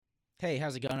Hey,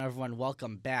 how's it going, everyone?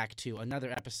 Welcome back to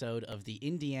another episode of the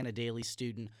Indiana Daily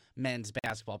Student Men's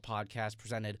Basketball Podcast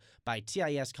presented by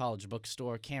TIS College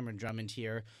Bookstore. Cameron Drummond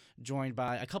here, joined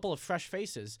by a couple of fresh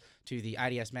faces to the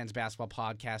IDS Men's Basketball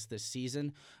Podcast this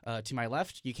season. To my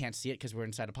left, you can't see it because we're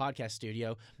inside a podcast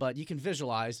studio, but you can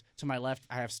visualize. To my left,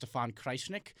 I have Stefan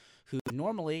Kreisnick, who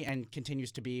normally and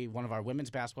continues to be one of our women's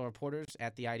basketball reporters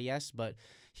at the IDS, but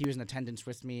he was in attendance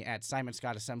with me at Simon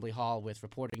Scott Assembly Hall with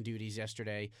reporting duties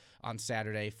yesterday on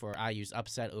Saturday for IU's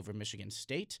upset over Michigan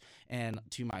State. And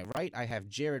to my right, I have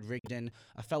Jared Rigdon,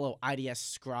 a fellow IDS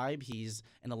scribe. He's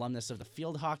an alumnus of the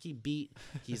field hockey beat.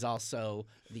 He's also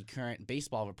the current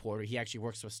baseball reporter. He actually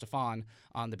works with Stefan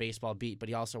on the baseball beat, but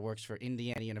he also works for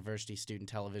Indiana University Student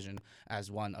Television as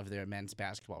one of their men's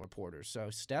basketball reporters. So,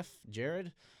 Steph,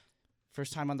 Jared,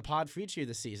 first time on the pod for each of you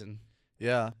this season.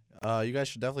 Yeah, you guys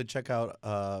should definitely check out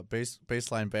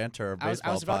Baseline Banter, I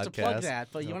was about to plug that,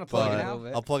 but you want to plug it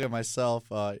now? I'll plug it myself.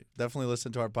 Definitely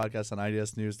listen to our podcast on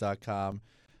idsnews.com.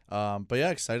 But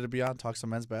yeah, excited to be on, talk some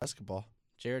men's basketball.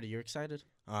 Jared, are you excited?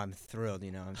 I'm thrilled.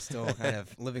 I'm still kind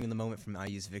of living in the moment from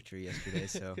IU's victory yesterday,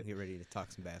 so get ready to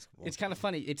talk some basketball. It's kind of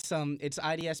funny. It's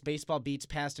IDS baseball beats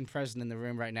past and present in the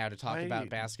room right now to talk about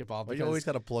basketball. But you always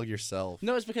got to plug yourself.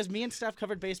 No, it's because me and Steph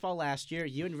covered baseball last year.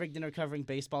 You and Rigdon are covering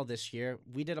baseball this year.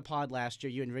 We did a pod last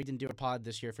year. You and Rigdon do a pod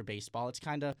this year for baseball. It's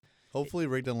kind of... Hopefully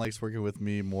Rigdon likes working with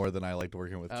me more than I liked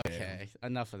working with Cam. Okay,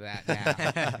 enough of that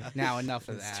now. Now enough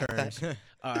of that.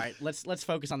 All right, let's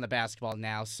focus on the basketball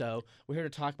now. So we're here to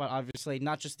talk about, obviously,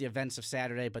 not just the events of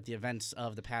Saturday, but the events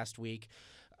of the past week.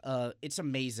 It's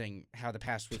amazing how the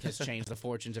past week has changed the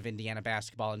fortunes of Indiana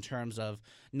basketball in terms of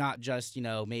not just,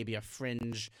 maybe a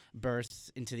fringe berth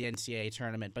into the NCAA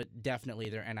tournament, but definitely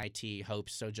their NIT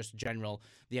hopes. So just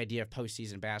the idea of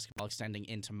postseason basketball extending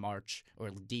into March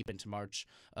or deep into March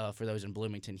for those in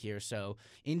Bloomington here. So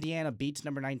Indiana beats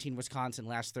number 19 Wisconsin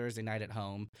last Thursday night at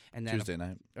home. And then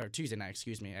Tuesday night,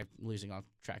 excuse me. I'm losing all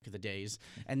track of the days.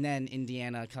 And then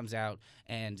Indiana comes out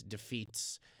and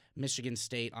defeats Michigan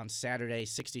State on Saturday,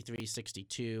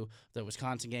 63-62. The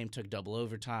Wisconsin game took double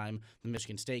overtime. The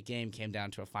Michigan State game came down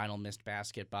to a final missed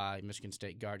basket by Michigan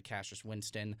State guard Cassius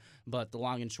Winston. But the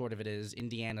long and short of it is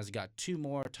Indiana's got two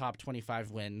more top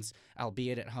 25 wins,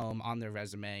 albeit at home, on their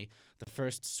resume. The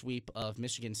first sweep of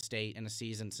Michigan State in a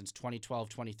season since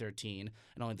 2012-2013,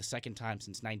 and only the second time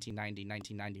since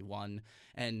 1990-1991.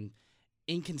 And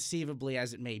inconceivably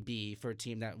as it may be for a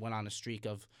team that went on a streak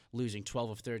of losing 12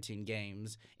 of 13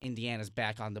 games, Indiana's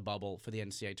back on the bubble for the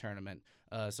NCAA tournament.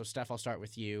 So, Steph, I'll start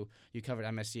with you. You covered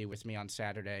MSU with me on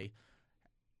Saturday.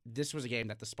 This was a game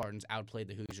that the Spartans outplayed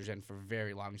the Hoosiers in for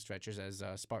very long stretches, as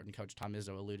Spartan coach Tom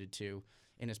Izzo alluded to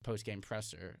in his post-game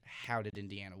presser. How did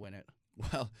Indiana win it?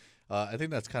 Well, I think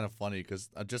that's kind of funny because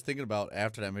I'm just thinking about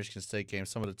after that Michigan State game,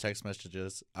 some of the text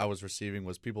messages I was receiving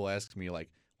was people asking me, like,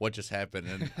 what just happened?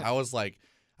 And I was like,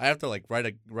 I have to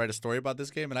write a story about this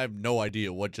game, and I have no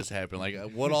idea what just happened. Like,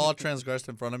 what all transgressed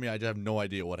in front of me, I just have no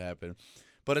idea what happened.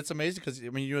 But it's amazing because,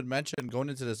 you had mentioned going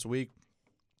into this week,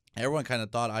 everyone kind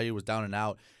of thought IU was down and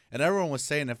out. And everyone was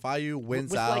saying if IU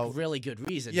wins out. With really good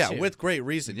reason, yeah, too. with great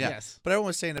reason, yeah. Yes. But everyone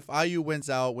was saying if IU wins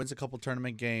out, wins a couple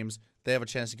tournament games, they have a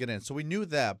chance to get in. So we knew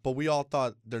that, but we all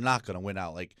thought they're not going to win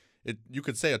out. Like, you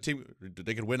could say a team,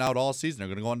 they could win out all season. They're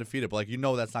going to go undefeated, but,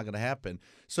 that's not going to happen.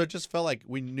 So it just felt like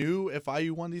we knew if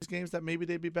IU won these games that maybe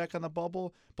they'd be back on the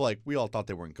bubble, but, we all thought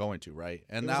they weren't going to, right?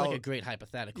 And it was like a great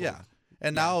hypothetical. Yeah.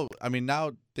 And now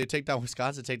they take down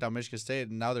Wisconsin, take down Michigan State,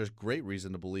 and now there's great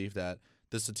reason to believe that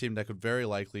this is a team that could very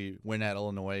likely win at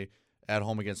Illinois at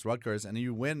home against Rutgers. And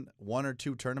you win one or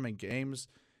two tournament games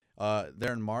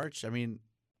there in March.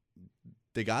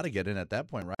 They got to get in at that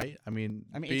point, right?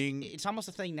 It's almost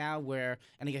a thing now where,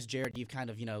 and I guess, Jared, you've kind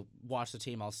of, watched the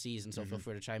team all season, so feel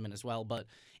free to chime in as well, but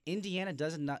Indiana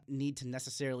doesn't need to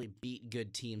necessarily beat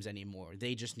good teams anymore.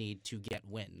 They just need to get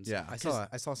wins. Yeah,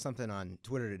 I saw something on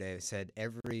Twitter today that said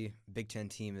every Big Ten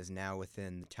team is now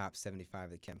within the top 75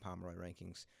 of the Ken Pomeroy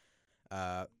rankings,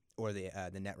 or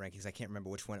the net rankings. I can't remember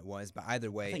which one it was, but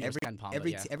either way,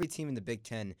 every team in the Big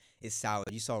Ten is solid.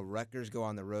 You saw Rutgers go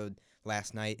on the road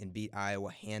last night and beat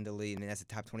Iowa handily. That's a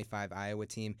top 25 Iowa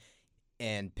team.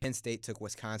 And Penn State took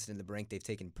Wisconsin to the brink. They've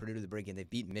taken Purdue to the brink, and they've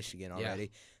beaten Michigan already. Yeah.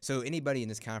 So anybody in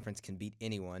this conference can beat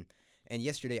anyone. And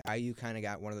yesterday, IU kind of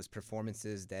got one of those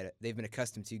performances that they've been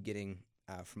accustomed to getting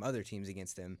from other teams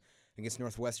against them. Against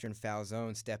Northwestern,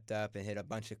 Falzone stepped up and hit a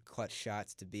bunch of clutch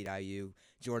shots to beat IU.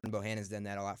 Jordan Bohannon's done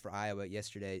that a lot for Iowa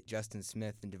yesterday. Justin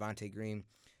Smith and Devontae Green,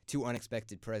 two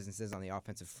unexpected presences on the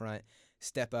offensive front.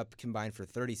 Step up, combined for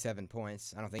 37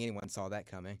 points. I don't think anyone saw that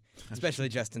coming, especially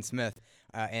Justin Smith,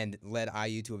 and led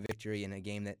IU to a victory in a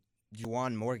game that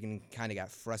Juwan Morgan kind of got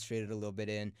frustrated a little bit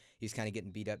in. He's kind of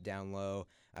getting beat up down low,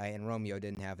 and Romeo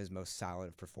didn't have his most solid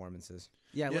of performances.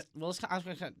 Yeah, I was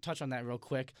going to touch on that real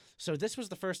quick. So this was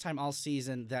the first time all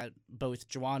season that both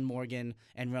Juwan Morgan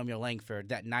and Romeo Langford,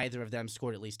 that neither of them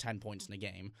scored at least 10 points in a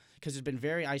game. Because there's been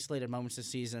very isolated moments this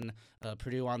season.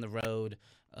 Purdue on the road,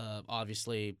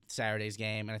 obviously Saturday's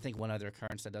game, and I think one other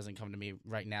occurrence that doesn't come to me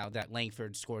right now, that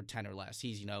Langford scored 10 or less.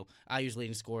 He's, IU's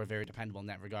leading scorer, very dependable in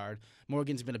that regard.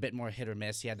 Morgan's been a bit more hit or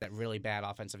miss. He had that really bad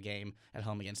offensive game at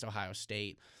home against Ohio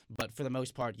State. But for the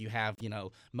most part, you have,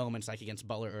 moments like against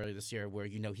Butler earlier this year where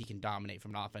he can dominate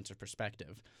from an offensive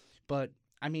perspective. But,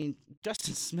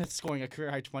 Justin Smith scoring a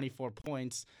career-high 24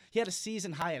 points. He had a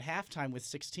season high at halftime with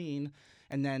 16,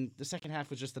 and then the second half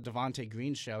was just the Devontae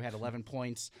Green show. He had 11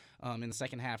 points in the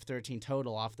second half, 13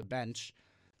 total off the bench.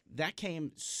 That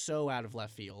came so out of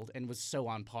left field and was so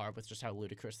on par with just how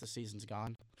ludicrous the season's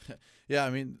gone. Yeah,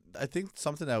 I think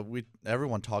something that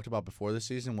everyone talked about before the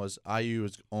season was IU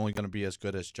is only going to be as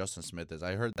good as Justin Smith is.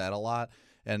 I heard that a lot,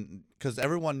 and because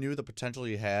everyone knew the potential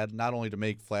he had, not only to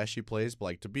make flashy plays,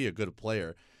 but to be a good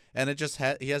player. And it just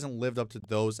he hasn't lived up to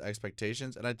those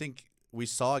expectations. And I think we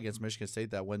saw against Michigan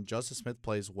State that when Justin Smith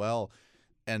plays well,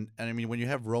 and when you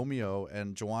have Romeo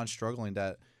and Juwan struggling,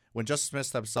 that when Justin Smith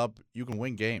steps up, you can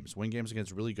win games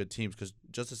against really good teams because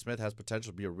Justin Smith has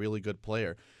potential to be a really good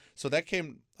player. So that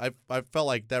I felt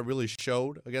like that really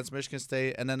showed against Michigan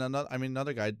State. And then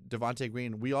another guy, Devontae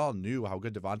Green, we all knew how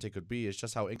good Devontae could be. It's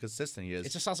just how inconsistent he is.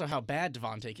 It's just also how bad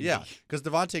Devontae can be. Yeah, because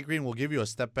Devontae Green will give you a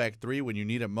step-back three when you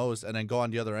need it most and then go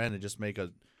on the other end and just make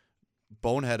a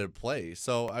boneheaded play.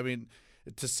 So,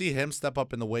 to see him step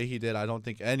up in the way he did, I don't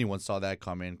think anyone saw that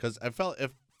coming because it felt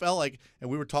like, and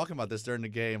we were talking about this during the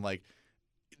game, like,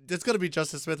 it's going to be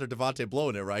Justin Smith or Devontae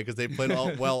blowing it, right? Because they played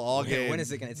all game. When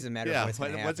is it going to – it's a matter of what's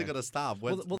going to happen. When's it going to stop?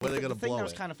 When are they going to blow it? The thing that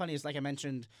was kind of funny is, like I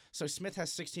mentioned, so Smith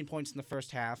has 16 points in the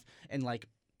first half and,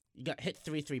 you got hit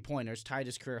 3 3-pointers, tied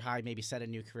his career high, maybe set a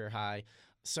new career high.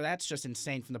 So that's just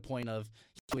insane from the point of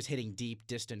he was hitting deep,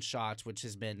 distant shots, which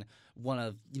has been one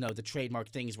of, the trademark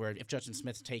things where if Justin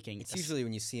Smith's taking... It's usually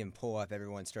when you see him pull up,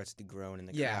 everyone starts to groan in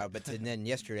the crowd. But then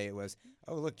yesterday it was,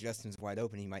 oh, look, Justin's wide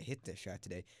open. He might hit this shot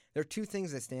today. There are two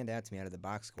things that stand out to me out of the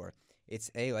box score. It's,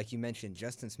 like you mentioned,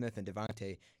 Justin Smith and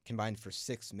Devontae combined for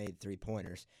 6 made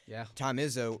 3-pointers. Yeah. Tom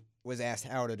Izzo was asked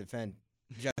how to defend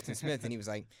Justin Smith, and he was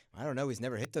like, I don't know, he's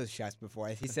never hit those shots before.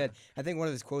 He said, I think one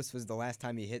of his quotes was the last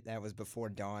time he hit that was before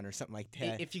dawn or something like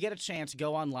that. If you get a chance,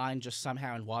 go online just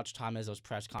somehow and watch Tom Izzo's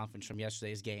press conference from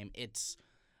yesterday's game. It's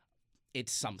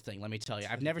something, let me tell you.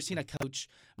 I've never seen a coach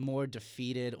more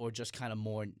defeated or just kind of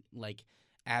more,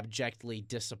 abjectly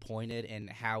disappointed in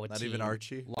how Not even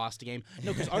Archie lost a game.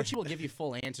 No, because Archie will give you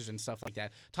full answers and stuff like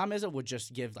that. Tom Izzo would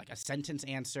just give, a sentence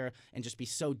answer and just be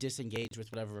so disengaged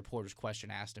with whatever reporter's question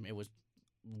asked him. It was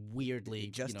weirdly,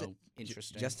 interesting.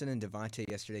 Justin and Devontae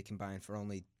yesterday combined for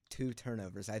only 2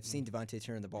 turnovers. I've seen Devontae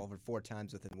turn the ball over 4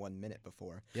 times within 1 minute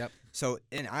before. Yep. So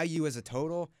in IU as a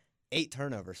total, 8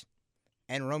 turnovers,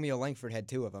 and Romeo Langford had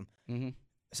 2 of them. Mm-hmm.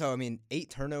 So 8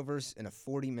 turnovers in a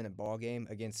 40-minute ball game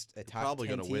against a top 10 team. Probably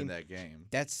going to win that game.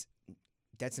 That's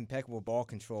impeccable ball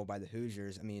control by the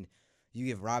Hoosiers. You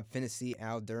give Rob Finney,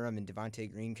 Al Durham, and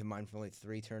Devontae Green combined for only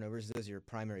 3 turnovers. Those are your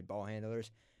primary ball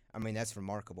handlers. That's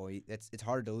remarkable. It's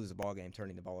hard to lose a ball game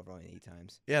turning the ball over only 8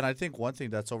 times. Yeah, and I think one thing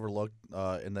that's overlooked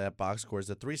in that box score is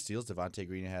the 3 steals Devontae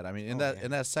Green had. In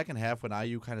that second half when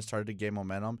IU kind of started to gain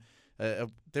momentum,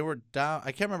 they were down.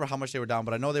 I can't remember how much they were down,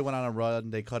 but I know they went on a run.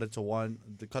 They cut it to 1.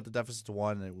 They cut the deficit to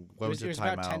 1. And it was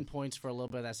about 10 points for a little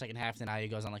bit of that second half. Then IU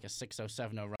goes on a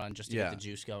 6-0-7-0 run just to get the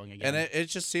juice going again. And it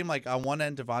just seemed like on one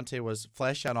end Devontae was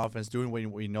flashy on offense, doing what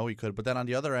we know he could, but then on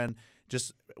the other end,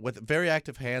 just with very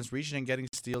active hands, reaching and getting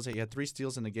steals. He had 3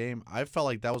 steals in the game. I felt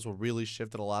like that was what really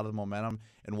shifted a lot of the momentum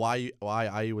and why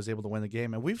IU was able to win the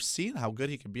game. And we've seen how good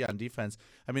he can be on defense.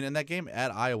 In that game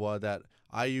at Iowa that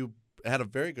IU had a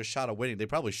very good shot of winning. They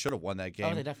probably should have won that game.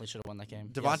 Oh, they definitely should have won that game.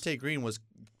 Devontae Green was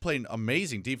playing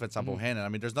amazing defense on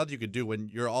Bohannon. There's nothing you could do when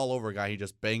you're all over a guy. He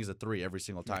just bangs a 3 every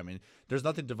single time. There's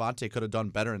nothing Devontae could have done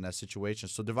better in that situation.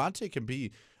 So Devontae can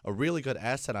be a really good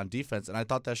asset on defense, and I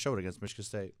thought that showed against Michigan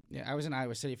State. Yeah, I was in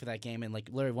Iowa City for that game, and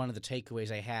literally one of the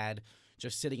takeaways I had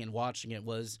just sitting and watching it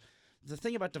was the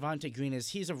thing about Devontae Green is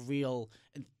he's a real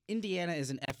Indiana is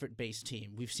an effort-based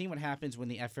team. We've seen what happens when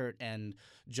the effort and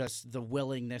just the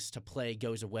willingness to play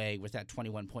goes away with that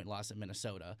 21-point loss at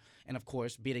Minnesota. And, of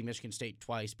course, beating Michigan State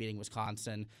twice, beating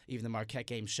Wisconsin, even the Marquette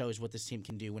game shows what this team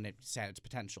can do when it's at its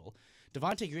potential.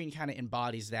 Devontae Green kind of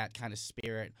embodies that kind of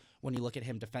spirit when you look at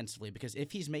him defensively, because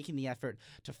if he's making the effort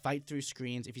to fight through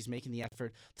screens, if he's making the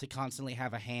effort to constantly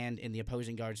have a hand in the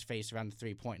opposing guard's face around the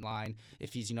three-point line,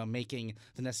 if he's, making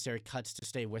the necessary cuts to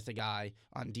stay with a guy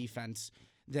on defense,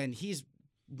 then he's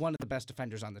one of the best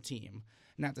defenders on the team.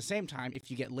 And at the same time, if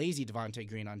you get lazy Devontae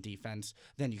Green on defense,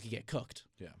 then you could get cooked.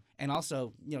 Yeah. And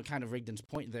also, kind of Rigdon's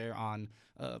point there on,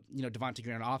 Devontae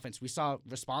Green on offense. We saw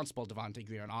responsible Devontae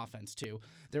Green on offense, too.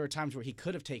 There were times where he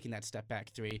could have taken that step-back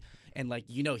three, and,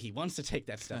 he wants to take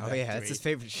that step-back three. Oh, yeah, that's his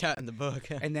favorite shot in the book.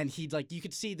 And then you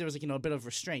could see there was, a bit of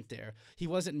restraint there. He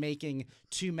wasn't making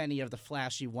too many of the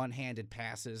flashy one-handed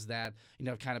passes that,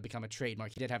 kind of become a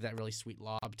trademark. He did have that really sweet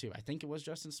lob, too. I think it was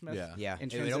Justin Smith. Yeah,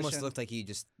 it almost looked like he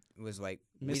just was we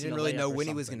Missing didn't a really layup know or when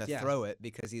he was going something. to throw it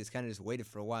because he was kind of just waited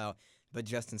for a while. But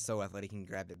Justin's so athletic, he can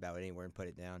grab it about anywhere and put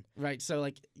it down. Right, so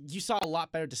you saw a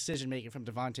lot better decision making from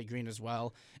Devontae Green as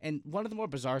well. And one of the more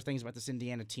bizarre things about this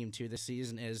Indiana team too this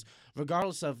season is,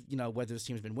 regardless of whether this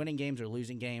team's been winning games or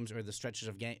losing games or the stretches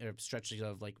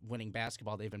of winning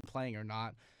basketball they've been playing or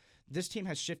not, this team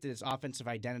has shifted its offensive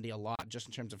identity a lot just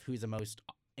in terms of who the most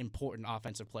important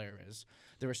offensive player is.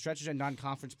 There were stretches in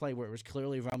non-conference play where it was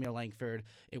clearly Romeo Langford,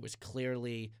 it was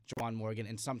clearly Juwan Morgan,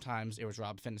 and sometimes it was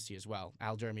Rob Finney as well.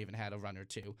 Al Durham even had a run or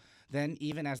two. Then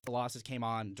even as the losses came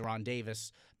on, Deron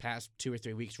Davis, past 2 or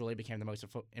 3 weeks, really became the most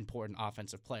important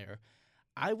offensive player.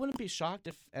 I wouldn't be shocked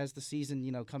if, as the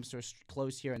season comes to a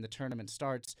close here and the tournament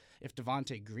starts, if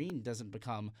Devontae Green doesn't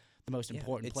become the most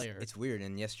important player. It's weird,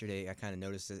 and yesterday I kind of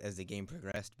noticed as the game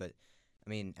progressed, but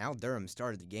Al Durham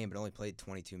started the game but only played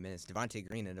 22 minutes. Devontae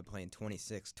Green ended up playing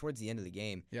 26. Towards the end of the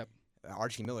game,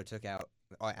 Archie Miller took out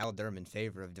Al Durham in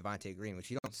favor of Devontae Green,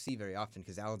 which you don't see very often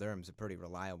because Al Durham's a pretty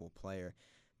reliable player.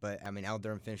 But, Al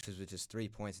Durham finishes with just 3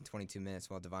 points in 22 minutes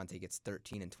while Devontae gets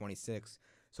 13 and 26.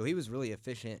 So he was really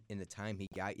efficient in the time he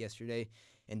got yesterday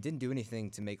and didn't do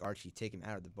anything to make Archie take him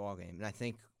out of the ballgame. And I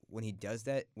think when he does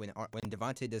that, when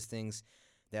Devontae does things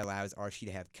that allows Archie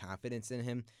to have confidence in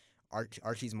him,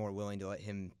 Archie's more willing to let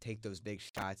him take those big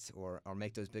shots or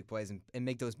make those big plays and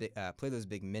make those play those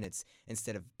big minutes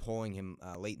instead of pulling him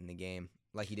late in the game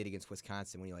like he did against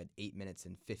Wisconsin when he had 8 minutes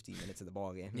and 50 minutes of the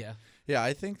ball game. Yeah,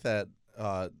 I think that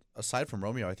aside from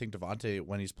Romeo, I think Devontae,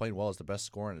 when he's playing well, is the best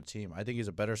scorer in the team. I think he's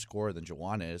a better scorer than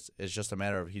Juwan is. It's just a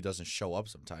matter of he doesn't show up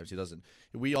sometimes. He doesn't.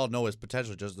 We all know his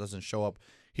potential, just doesn't show up.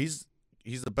 He's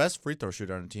the best free throw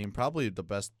shooter on the team, probably the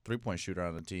best 3-point shooter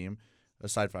on the team.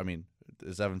 Aside from,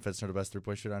 is Evan Fitzner the best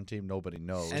 3-point shooter on the team? Nobody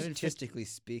knows. Statistically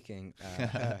speaking.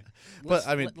 But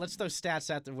let's throw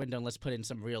stats out the window and let's put in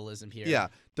some realism here. Yeah,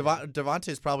 Devontae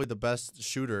is probably the best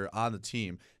shooter on the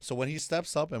team. So when he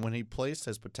steps up and when he plays to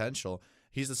his potential,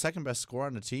 he's the second best scorer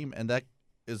on the team, and that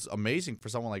is amazing for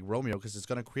someone like Romeo because it's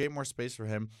going to create more space for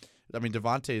him.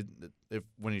 Devontae,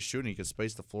 when he's shooting, he can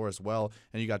space the floor as well,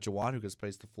 and you got Juwan who can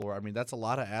space the floor. That's a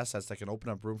lot of assets that can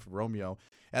open up room for Romeo.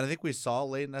 And I think we saw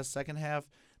late in that second half,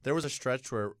 there was a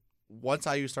stretch where once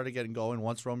IU started getting going,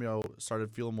 once Romeo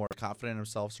started feeling more confident in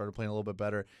himself, started playing a little bit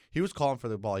better, he was calling for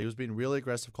the ball. He was being really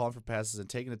aggressive, calling for passes and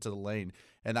taking it to the lane.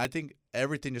 And I think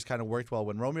everything just kind of worked well.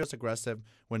 When Romeo's aggressive,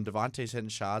 when Devontae's hitting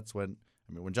shots, when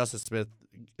Justin Smith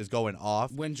is going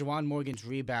off. When Juwan Morgan's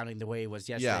rebounding the way he was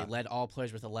yesterday, led all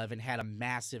players with 11, had a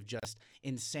massive, just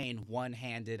insane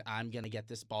one-handed, I'm going to get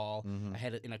this ball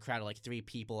ahead in a crowd of 3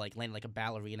 people, landing like a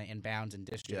ballerina inbounds and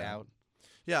dished it out.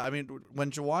 Yeah, when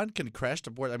Juwan can crash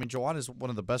the board, Juwan is one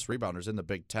of the best rebounders in the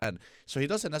Big Ten, so he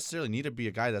doesn't necessarily need to be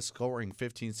a guy that's scoring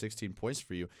 15, 16 points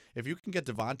for you. If you can get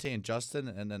Devontae and Justin,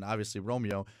 and then obviously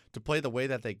Romeo, to play the way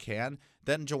that they can,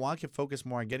 then Juwan can focus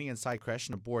more on getting inside,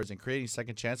 crashing the boards, and creating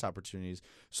second chance opportunities.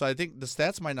 So I think the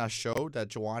stats might not show that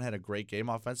Juwan had a great game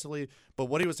offensively, but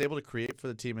what he was able to create for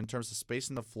the team in terms of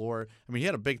spacing the floor, he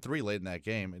had a big 3 late in that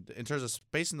game. In terms of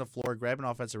spacing the floor, grabbing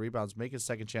offensive rebounds, making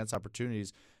second chance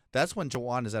opportunities, that's when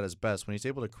Juwan is at his best, when he's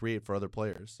able to create for other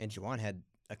players. And Juwan had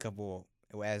a couple,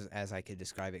 as I could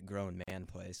describe it, grown man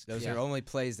plays. Those are only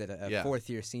plays that a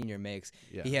fourth-year senior makes.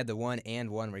 Yeah. He had the one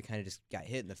where he kind of just got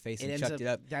hit in the face and chucked it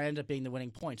up. That ended up being the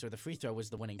winning point, or the free throw was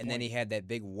the winning point. And then he had that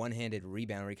big one-handed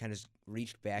rebound where he kind of just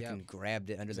reached back and grabbed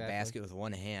it under the basket with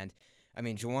one hand.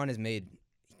 Juwan has made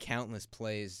countless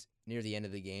plays near the end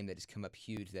of the game that just come up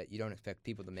huge that you don't expect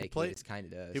people to make. played- It just kind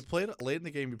of does. He played late in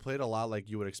the game. He played a lot like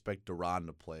you would expect Duran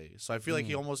to play. So I feel like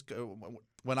he almost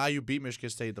when IU beat Michigan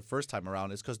State the first time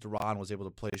around, it's because Duran was able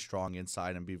to play strong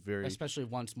inside and be very Especially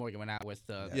once Morgan went out with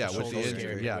the with shoulder the scare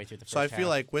injury. midway Yeah. through the So I first feel half.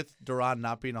 like with Duran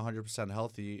not being 100%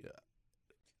 healthy,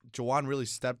 Jawan really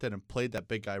stepped in and played that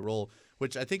big guy role,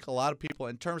 which I think a lot of people,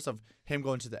 in terms of him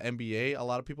going to the NBA, a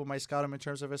lot of people might scout him in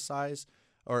terms of his size,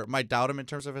 or might doubt him in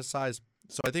terms of his size.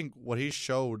 So I think what he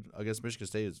showed against Michigan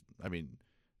State is, I mean,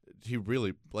 he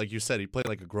really, like you said, he played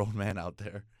like a grown man out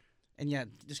there. And yeah,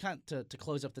 just kind of to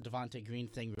close up the Devontae Green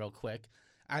thing real quick,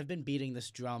 I've been beating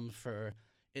this drum for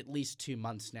at least 2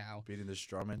 months now. Beating this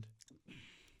Drummond.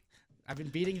 I've been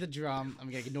beating the drum. I'm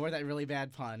going to ignore that really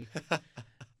bad pun.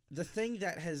 The thing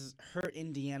that has hurt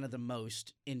Indiana the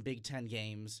most in Big Ten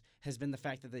games has been the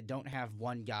fact that they don't have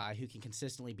one guy who can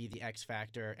consistently be the X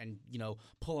factor and,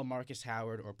 pull a Marcus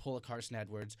Howard or pull a Carson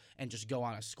Edwards and just go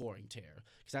on a scoring tear.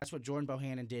 Because that's what Jordan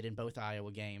Bohannon did in both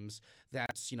Iowa games.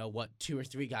 That's, what 2 or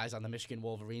 3 guys on the Michigan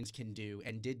Wolverines can do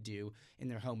and did do in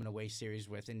their home and away series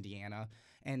with Indiana.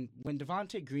 And when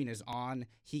Devontae Green is on,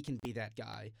 he can be that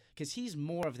guy. Because he's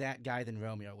more of that guy than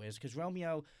Romeo is. Because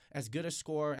Romeo, as good a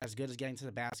scorer, as good as getting to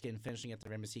the basket and finishing at the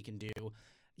rim as he can do,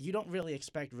 you don't really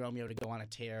expect Romeo to go on a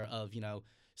tear of,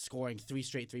 scoring 3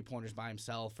 straight three-pointers by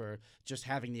himself or just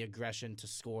having the aggression to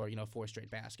score, 4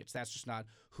 straight baskets. That's just not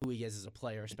who he is as a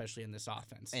player, especially in this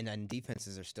offense. And then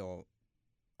defenses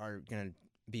are going to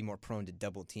be more prone to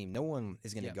double team. No one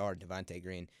is going to guard Devontae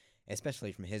Green,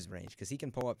 especially from his range, because he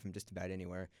can pull up from just about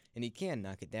anywhere, and he can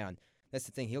knock it down. That's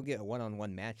the thing. He'll get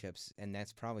one-on-one matchups, and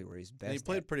that's probably where he's best. And he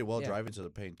played pretty well Yeah. driving to the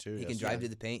paint, too. He can drive to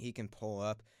the paint. He can pull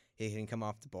up. He can come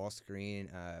off the ball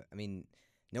screen.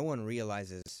 No one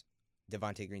realizes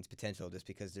Devontae Green's potential just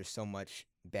because there's so much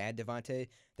bad Devontae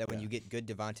that when you get good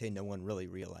Devontae, no one really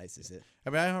realizes it. I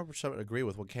mean, I 100% agree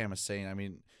with what Cam is saying. I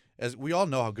mean, as we all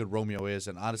know how good Romeo is,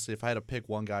 and honestly, if I had to pick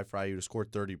one guy for IU to score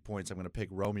 30 points, I'm going to pick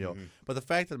Romeo. Mm-hmm. But the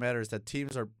fact of the matter is that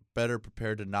teams are better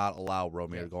prepared to not allow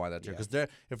Romeo to go on that tear. Because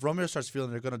if Romeo starts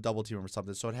feeling they're going to double team him or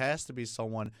something, so it has to be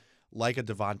someone like a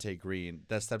Devontae Green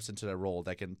that steps into that role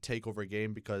that can take over a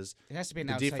game because it has to be an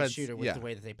the outside defense- shooter with yeah. the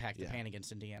way that they pack the paint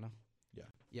against Indiana. Yeah.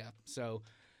 Yeah. So,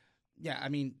 I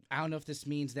mean, I don't know if this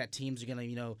means that teams are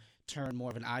going to, turn more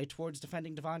of an eye towards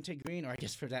defending Devontae Green, or I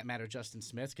guess for that matter, Justin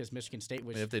Smith, because Michigan State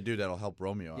was. if they do, that'll help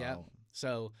Romeo out.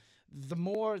 So the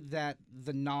more that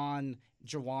the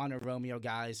non-Jawan or Romeo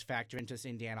guys factor into this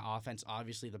Indiana offense,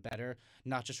 obviously the better,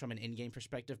 not just from an in-game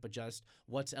perspective, but just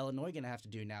what's Illinois going to have to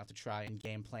do now to try and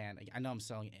game plan. I know I'm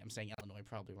saying Illinois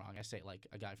probably wrong. I say it like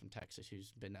a guy from Texas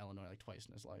who's been to Illinois like twice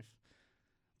in his life.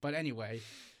 But anyway,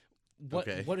 what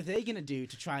are they going to do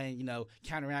to try and,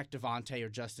 counteract Devontae or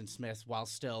Justin Smith while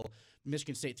still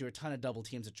Michigan State threw a ton of double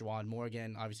teams at Jawan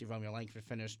Morgan. Obviously, Romeo Langford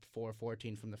finished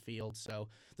 4-14 from the field. So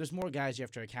there's more guys you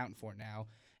have to account for now.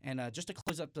 And just to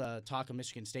close up the talk of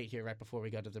Michigan State here right before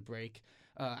we go to the break,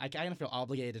 I kind of feel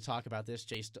obligated to talk about this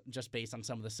just based on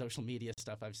some of the social media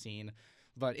stuff I've seen.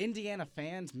 But Indiana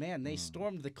fans, man, they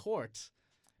stormed the court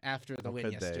after the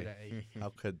win yesterday. How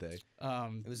could they?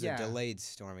 It was a delayed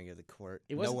storming of the court.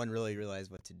 No one really realized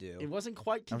what to do. It wasn't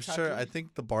quite Kentucky. I'm sure. I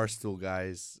think the Barstool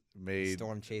guys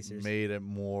Storm chasers made it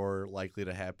more likely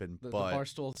to happen. The but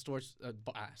Barstool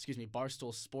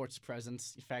Sports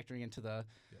presence factoring into the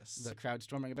crowd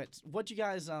storming a bit. What do you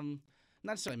guys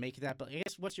not necessarily make of that, but I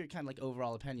guess what's your kind of like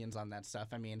overall opinions on that stuff?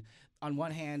 I mean, on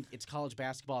one hand, it's college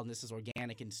basketball and this is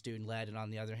organic and student led, and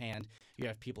on the other hand, you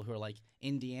have people who are like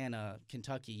Indiana,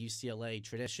 Kentucky, UCLA,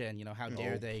 tradition. How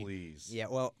dare they? Please. Yeah,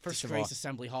 well, first of all, disgrace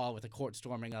Assembly Hall with a court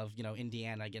storming of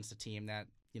Indiana against a team that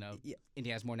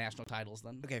Indiana has more national titles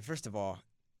than. Okay, first of all,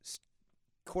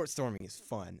 court storming is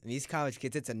fun. And these college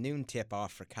kids, it's a noon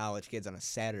tip-off for college kids on a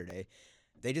Saturday.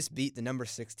 They just beat the number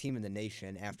 6 team in the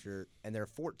nation and they're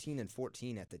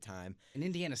 14-14 at the time. And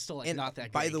Indiana's still not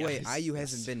that By great. the way, guys. IU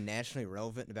hasn't been nationally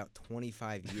relevant in about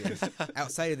 25 years.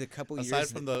 Outside of the couple years, aside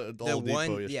from the old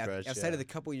Depot stretch, outside of the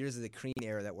couple years of the Crean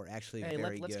era that were actually very let's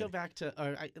good. Let's go back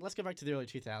to the early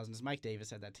 2000s. Mike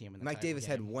Davis had that team in the Mike title Davis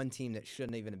game. had one team that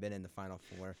shouldn't even have been in the Final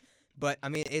Four. But I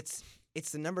mean, it's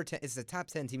the number 10. It's the top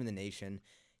 10 team in the nation.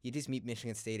 You just meet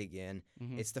Michigan State again.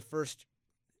 Mhm. It's the first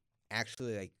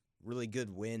actually really good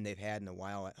win they've had in a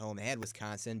while at home. They had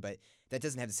Wisconsin, but that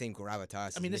doesn't have the same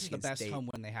gravitas. I mean, as this is the Michigan best State. home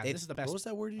win they have. They've- This is the best What was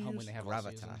that word you home win used? they have all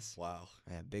season. Gravitas. Wow.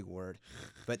 Yeah, big word.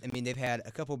 But I mean, they've had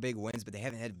a couple big wins, but they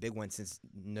haven't had big ones since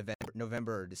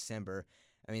November or December.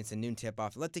 I mean, it's a noon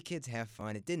tip-off. Let the kids have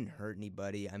fun. It didn't hurt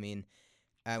anybody. I mean,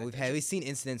 we've seen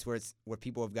incidents where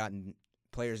people have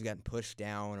players gotten pushed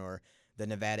down, or the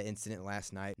Nevada incident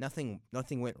last night. Nothing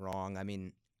went wrong. I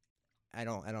mean, I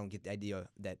don't get the idea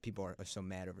that people are so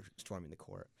mad over storming the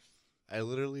court. I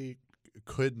literally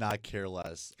could not care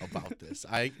less about this.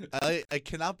 I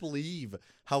cannot believe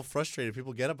how frustrated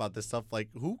people get about this stuff. Like,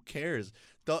 who cares?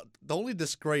 The only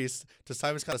disgrace to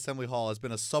Simon Scott Assembly Hall has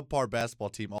been a subpar basketball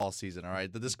team all season. All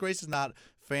right, the disgrace is not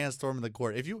fans storming the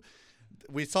court.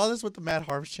 We saw this with the Matt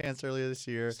Harms chants earlier this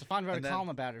year. Stefan wrote a column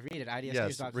about it. Read it.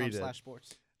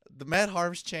 IDSnews.com/sports. The Matt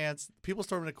Harms chants, people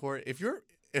storming the court.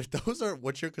 If those are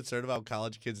what you're concerned about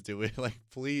college kids doing, like,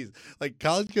 please, like,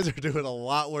 college kids are doing a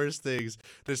lot worse things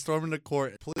than storming the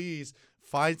court. Please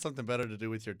find something better to do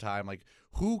with your time. Like,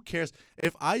 who cares?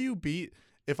 If IU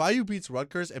beats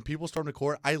Rutgers and people storm the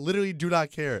court, I literally do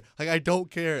not care. Like, I don't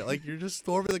care. Like, you're just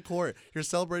storming the court. You're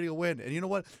celebrating a win. And you know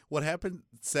what? What happened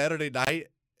Saturday night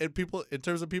and in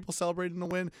terms of people celebrating the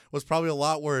win was probably a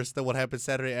lot worse than what happened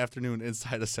Saturday afternoon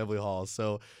inside Assembly Hall.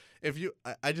 So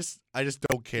I just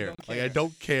don't care. Like, I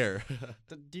don't care.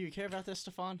 Do you care about this,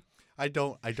 Stefan? I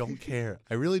don't care.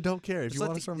 I really don't care. If you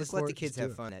want to storm the court, let the kids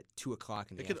have fun at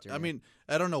 2:00 in the afternoon. I mean,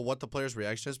 I don't know what the player's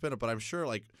reaction has been, but I'm sure,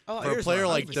 like, for a here's player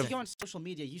one, like If you go on social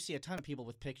media, you see a ton of people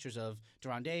with pictures of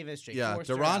Deron Davis, Jake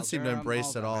Forster, Deron Al seemed to Durham,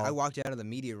 embrace it all. I walked out of the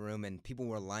media room and people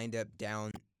were lined up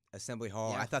down Assembly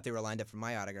Hall. Yeah. I thought they were lined up for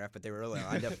my autograph, but they were really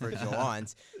lined up for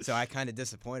Jawan's. So I kind of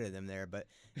disappointed them there. But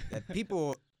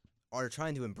people are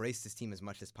trying to embrace this team as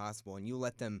much as possible, and you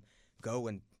let them go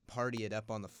and party it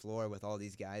up on the floor with all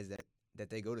these guys that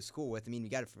they go to school with. I mean,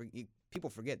 people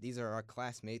forget these are our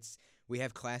classmates. We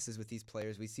have classes with these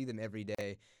players. We see them every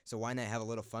day. So why not have a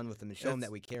little fun with them and show them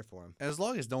that we care for them? As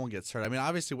long as no one gets hurt. I mean,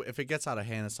 obviously, if it gets out of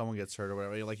hand and someone gets hurt or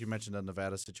whatever, like you mentioned the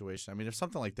Nevada situation, I mean, if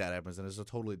something like that happens, then it's a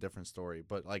totally different story.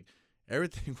 But, like,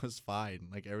 everything was fine.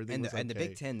 Like, everything was okay. And the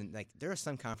Big Ten, like, there are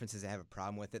some conferences that have a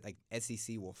problem with it. Like,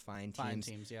 SEC will fine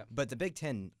teams. Yeah. But the Big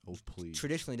Ten please.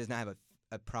 traditionally does not have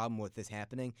a problem with this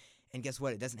happening. And guess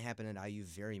what? It doesn't happen at IU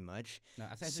very much. No,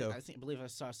 I believe I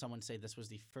saw someone say this was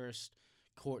the first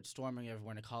court storming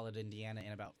everywhere to call it Indiana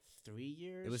in about 3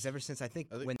 years. It was ever since I think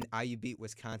when IU beat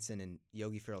Wisconsin in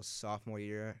Yogi Ferrell's sophomore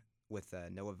year with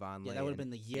Noah Vonleh. Yeah, that would have been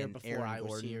the year before Aaron I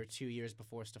was Gordon. here, 2 years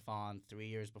before Stefan, 3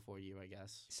 years before you, I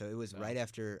guess. So it was right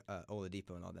after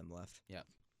Oladipo and all them left. Yeah.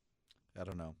 I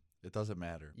don't know. It doesn't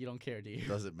matter. You don't care, do you? It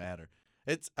doesn't matter.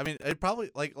 It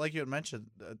probably, like you had mentioned,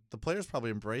 the players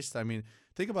probably embraced it. I mean,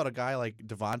 think about a guy like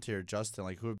Devontae or Justin,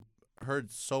 like, who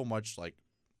heard so much, like,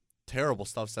 terrible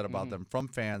stuff said about them from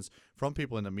fans, from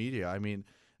people in the media. I mean,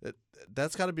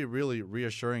 that's got to be really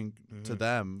reassuring to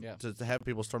them to have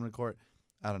people storm the court.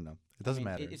 I don't know. It doesn't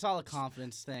matter. It's all a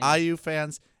confidence thing. IU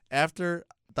fans, after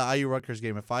the IU Rutgers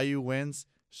game, if IU wins,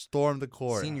 storm the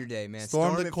court. Senior day, man.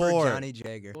 Storm the it court. for Johnny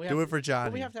Jagger. Do it for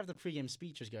Johnny. But we have to have the pregame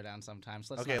speeches go down sometimes.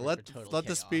 Let's Okay, not let the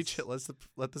the speech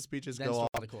let the speeches then go storm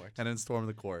off the court. and then storm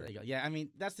the court. There you go. Yeah, I mean,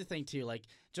 that's the thing, too. Like,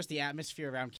 just the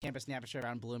atmosphere around campus, the atmosphere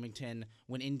around Bloomington,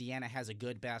 when Indiana has a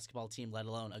good basketball team, let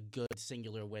alone a good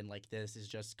singular win like this, is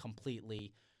just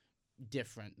completely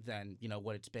different than,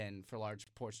 what it's been for large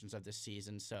portions of this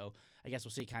season. So I guess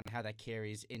we'll see kind of how that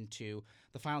carries into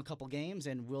the final couple games,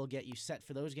 and we'll get you set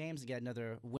for those games and get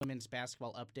another women's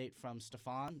basketball update from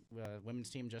Stefan.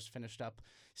 Women's team just finished up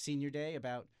senior day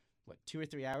about 2 or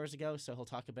 3 hours ago, so he'll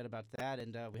talk a bit about that,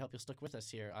 and we hope you'll stick with us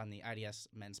here on the IDS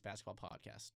Men's Basketball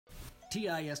Podcast.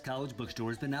 TIS College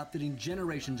Bookstore has been outfitting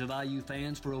generations of IU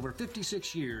fans for over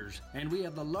 56 years, and we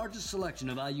have the largest selection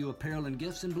of IU apparel and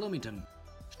gifts in Bloomington.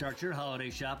 Start your holiday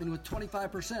shopping with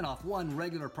 25% off one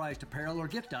regular priced apparel or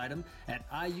gift item at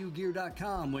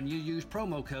IUgear.com when you use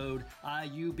promo code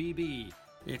IUBB.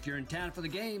 If you're in town for the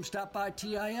game, stop by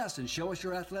TIS and show us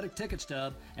your athletic ticket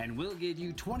stub, and we'll give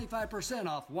you 25%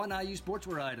 off one IU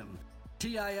sportswear item.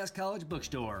 TIS College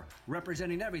Bookstore,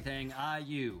 representing everything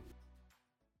IU.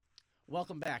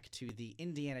 Welcome back to the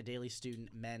Indiana Daily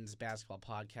Student Men's Basketball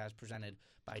Podcast presented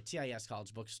by TIS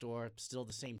College Bookstore. Still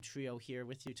the same trio here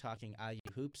with you talking IU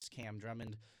Hoops. Cam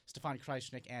Drummond, Stefan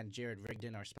Kreisnick, and Jared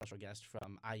Rigdon, our special guest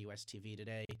from IUS TV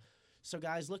today. So,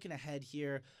 guys, looking ahead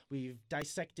here, we've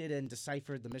dissected and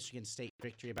deciphered the Michigan State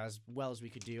victory about as well as we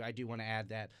could do. I do want to add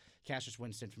that Cassius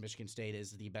Winston from Michigan State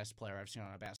is the best player I've seen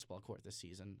on a basketball court this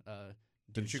season.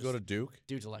 Didn't you go to Duke?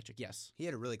 Dude's electric, yes. He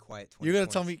had a really quiet 20 You're gonna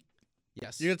points. tell me?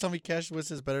 Yes. You're gonna tell me Cash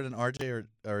Winston is better than RJ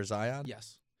or Zion?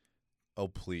 Yes. Oh,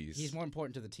 please. He's more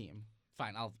important to the team.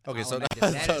 Fine, I'll Okay, I'll so amend it.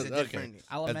 That is a different.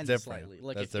 I'll That's amend it different. slightly.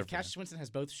 Look, That's if different. Cassius Winston has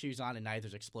both shoes on and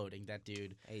neither's exploding, that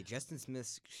dude. Hey, Justin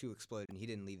Smith's shoe exploded and he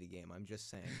didn't leave the game. I'm just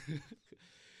saying.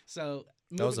 So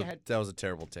that was moving ahead. that was a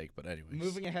terrible take, but anyways.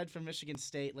 Moving ahead from Michigan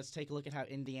State, let's take a look at how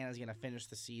Indiana's going to finish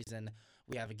the season.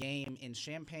 We have a game in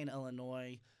Champaign,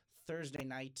 Illinois, Thursday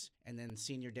night, and then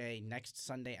Senior Day next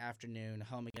Sunday afternoon,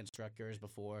 home against Rutgers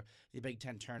before the Big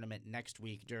Ten tournament next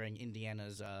week during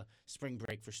Indiana's spring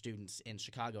break for students in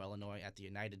Chicago, Illinois at the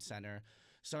United Center.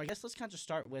 So I guess let's kind of just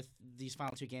start with these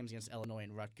final two games against Illinois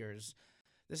and Rutgers.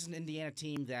 This is an Indiana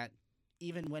team that,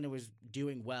 even when it was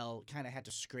doing well, kind of had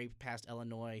to scrape past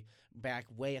Illinois back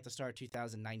way at the start of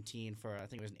 2019 for, I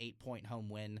think it was an 8-point home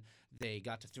win. They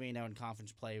got to 3-0 in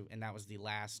conference play, and that was the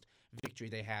last victory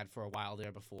they had for a while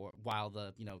there while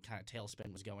the kind of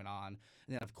tailspin was going on.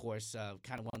 And then, of course,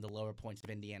 kind of one of the lower points of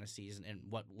Indiana's season, and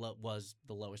what was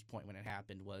the lowest point when it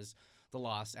happened was the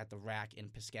loss at the RAC in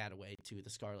Piscataway to the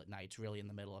Scarlet Knights, really in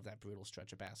the middle of that brutal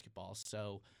stretch of basketball.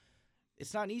 So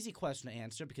it's not an easy question to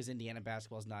answer because Indiana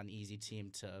basketball is not an easy team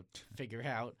to figure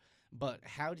out. But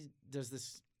how does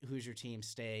this Hoosier team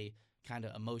stay kind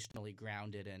of emotionally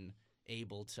grounded and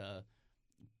able to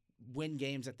win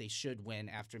games that they should win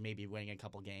after maybe winning a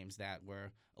couple games that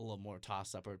were a little more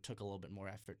toss-up or took a little bit more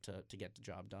effort to get the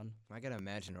job done? I got to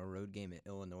imagine a road game at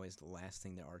Illinois is the last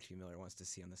thing that Archie Miller wants to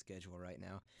see on the schedule right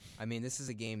now. I mean, this is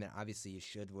a game that obviously you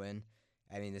should win.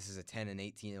 I mean, this is a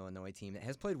 10-18 Illinois team that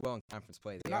has played well in conference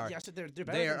play. They're better than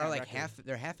that like record.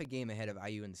 they're half a game ahead of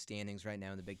IU in the standings right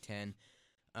now in the Big Ten.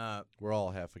 We're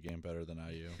all half a game better than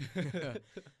IU.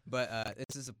 But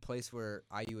this is a place where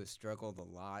IU has struggled a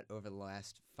lot over the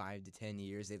last 5 to 10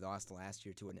 years. They lost last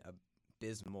year to an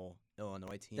abysmal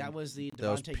Illinois team. That was the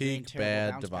That was Devontae Green peak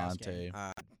terrible bad bounce pass game.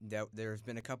 Devontae. There's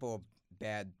been a couple of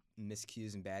bad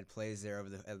miscues and bad plays there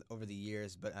over the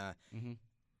years, but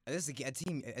this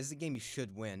is a game you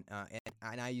should win.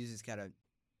 And IU just got to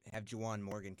have Juwan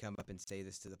Morgan come up and say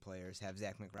this to the players. Have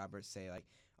Zach McRoberts say, like,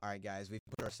 all right, guys, we've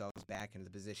put ourselves back into the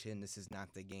position. This is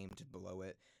not the game to blow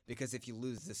it. Because if you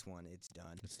lose this one, it's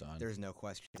done. It's done. There's no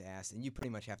questions asked. And you pretty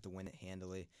much have to win it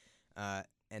handily.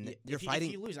 And If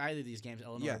you lose either of these games,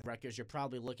 Illinois or Rutgers, you're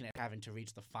probably looking at having to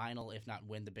reach the final, if not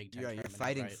win the Big Ten tournament. You're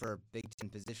fighting right? for Big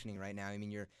Ten positioning right now. I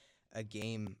mean, you're a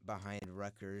game behind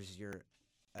Rutgers. You're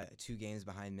 2 games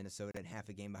behind Minnesota and half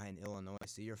a game behind Illinois.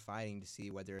 So you're fighting to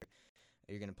see whether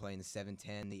you're going to play in the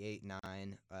 7-10, the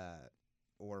 8-9,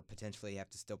 or potentially have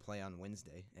to still play on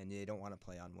Wednesday, and they don't want to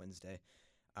play on Wednesday.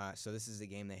 So this is a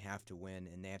game they have to win,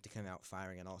 and they have to come out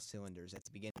firing on all cylinders at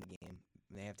the beginning of the game.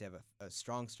 And they have to have a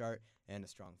strong start and a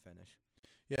strong finish.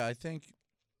 Yeah, I think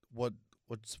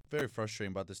what's very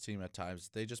frustrating about this team at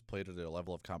times, they just played at a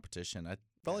level of competition. I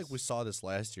felt like we saw this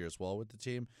last year as well with the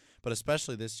team, but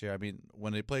especially this year. I mean,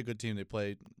 when they play a good team, they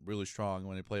play really strong.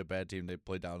 When they play a bad team, they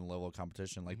play down a level of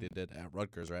competition like they did at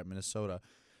Rutgers or at Minnesota.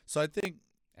 So I think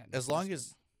as long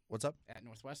as – what's up? At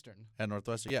Northwestern. At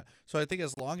Northwestern, yeah. So I think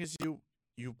as long as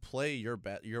you play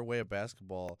your way of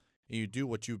basketball and you do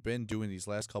what you've been doing these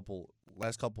last couple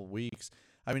weeks,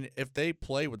 I mean, if they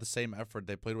play with the same effort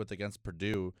they played with against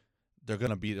Purdue, they're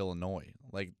gonna beat Illinois.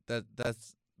 Like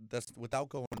that's without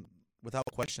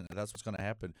question. That's what's gonna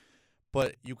happen.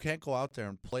 But you can't go out there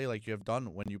and play like you have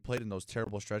done when you played in those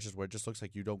terrible stretches where it just looks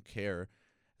like you don't care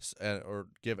or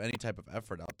give any type of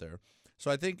effort out there.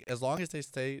 So I think as long as they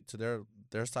stay to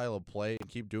their style of play and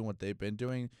keep doing what they've been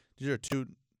doing, these are two.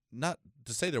 Not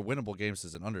to say they're winnable games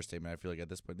is an understatement. I feel like at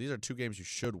this point, these are 2 games you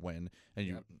should win,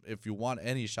 and if you want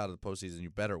any shot at the postseason, you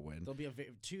better win. There'll be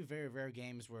 2 very rare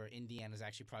games where Indiana's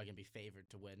actually probably gonna be favored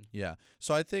to win. Yeah,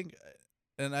 so I think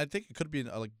it could be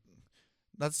not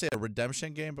to say a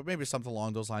redemption game, but maybe something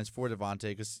along those lines for Devontae,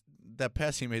 because that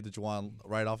pass he made to Juwan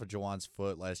right off of Juwan's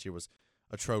foot last year was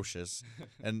atrocious,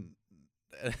 and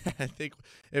I think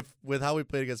with how we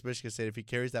played against Michigan State, if he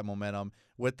carries that momentum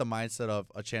with the mindset of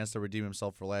a chance to redeem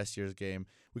himself for last year's game,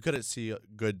 we couldn't see a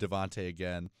good Devontae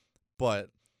again. But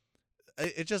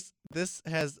this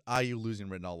has IU losing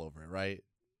written all over it, right?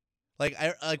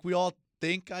 Like we all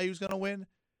think IU's gonna win,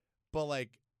 but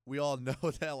like we all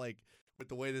know that like with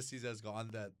the way this season has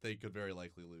gone, that they could very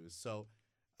likely lose. So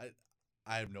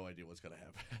I have no idea what's going to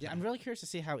happen. Yeah, I'm really curious to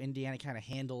see how Indiana kind of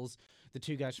handles the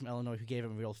 2 guys from Illinois who gave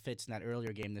him real fits in that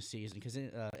earlier game this season, because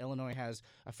Illinois has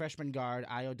a freshman guard,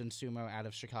 Ayo Dunsumo, out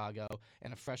of Chicago,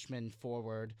 and a freshman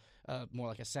forward, more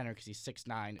like a center because he's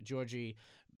 6'9", Georgie.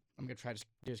 I'm going to try to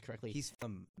do this correctly. He's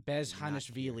from Bez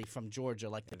Hanishvili from Georgia,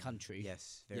 like the country.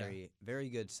 Yes, very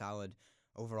good, solid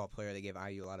overall player. They gave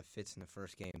IU a lot of fits in the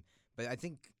first game. But I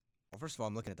think, well, first of all,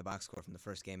 I'm looking at the box score from the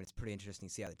first game, and it's pretty interesting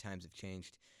to see how the times have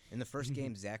changed. In the first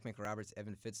game, Zach McRoberts,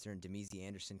 Evan Fitzner, and Demezy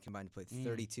Anderson combined to play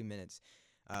 32 minutes.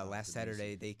 Last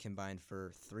Saturday, they combined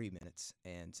for 3 minutes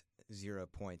and 0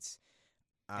 points.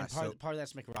 And part of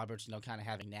that's McRoberts, kind of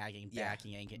having nagging back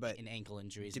and ankle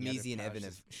injuries. Demezy and Evan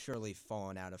have surely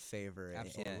fallen out of favor.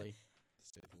 Absolutely. to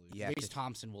say the least. Yeah, Reese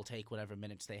Thompson will take whatever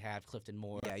minutes they have. Clifton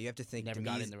Moore. Yeah, you have to think never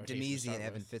got in the rotation to Demezy start and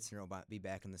Evan with. Fitzner will be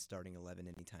back in the starting 11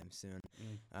 anytime soon.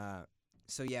 Mm.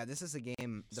 So yeah, this is a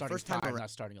game. The Starting first time, five, not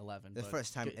starting 11. the but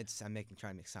first time, good, I'm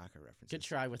trying to make soccer references. good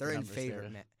try with They're the in numbers favor. there.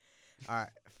 Man. All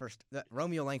right,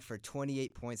 Romeo Langford,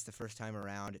 28 points the first time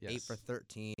around, 8 Yes. for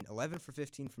 13, 11 for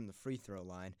 15 from the free throw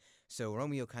line. So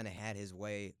Romeo kind of had his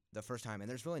way the first time, and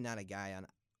there's really not a guy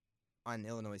on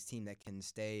Illinois' team that can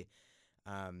stay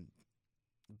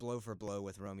blow for blow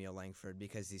with Romeo Langford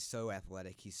because he's so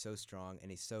athletic, he's so strong,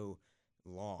 and he's so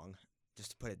long.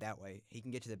 Just to put it that way, he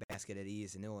can get to the basket at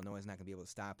ease, and Illinois is not going to be able to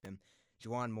stop him.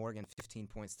 Juwan Morgan, 15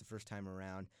 points the first time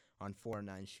around on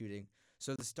 4-9 shooting.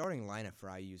 So the starting lineup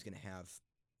for IU is going to have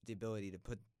the ability to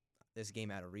put this game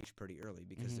out of reach pretty early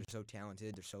because they're so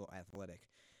talented, they're so athletic.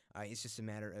 It's just a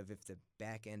matter of if the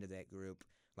back end of that group,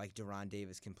 like Deron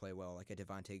Davis can play well, like a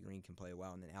Devontae Green can play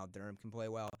well, and then Al Durham can play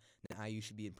well, then IU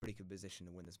should be in pretty good position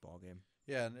to win this ball game.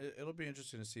 Yeah, and it'll be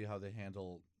interesting to see how they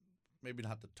handle maybe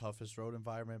not the toughest road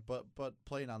environment, but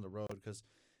playing on the road because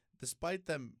despite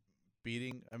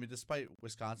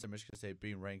Wisconsin, Michigan State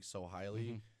being ranked so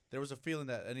highly, there was a feeling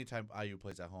that anytime IU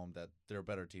plays at home that they're a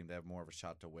better team, they have more of a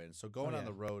shot to win. So going on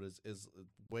the road is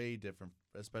way different,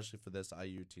 especially for this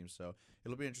IU team. So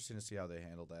it'll be interesting to see how they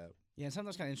handle that. Yeah, and something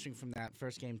that's kind of interesting from that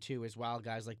first game, too, is while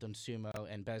guys like Dunsumo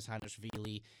and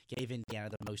Bezheimer-Svili gave Indiana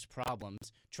the most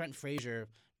problems, Trent Frazier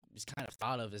is kind of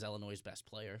thought of as Illinois' best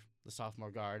player, the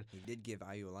sophomore guard. He did give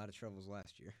IU a lot of troubles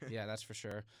last year. Yeah, that's for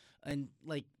sure. And,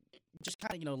 just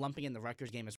kind of, lumping in the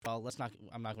Rutgers game as well,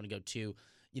 I'm not going to go too,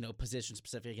 position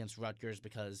specific against Rutgers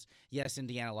because, yes,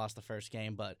 Indiana lost the first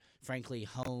game, but frankly,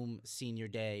 home senior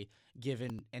day,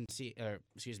 given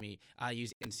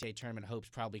IU's NCAA tournament hopes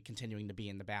probably continuing to be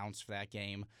in the balance for that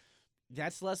game.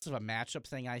 That's less of a matchup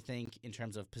thing, I think, in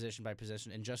terms of position by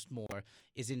position, and just more,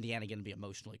 is Indiana going to be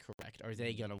emotionally correct? Are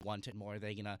they going to want it more? Are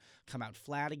they going to come out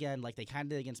flat again like they kind of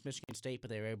did against Michigan State, but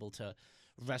they were able to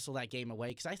wrestle that game away?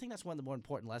 Because I think that's one of the more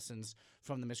important lessons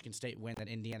from the Michigan State win that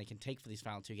Indiana can take for these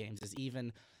final two games is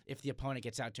even if the opponent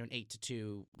gets out to an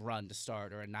 8-2 run to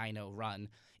start or a 9-0 run,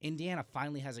 Indiana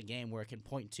finally has a game where it can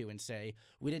point to and say,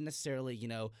 we didn't necessarily,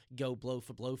 go blow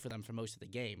for blow for them for most of the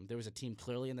game. There was a team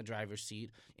clearly in the driver's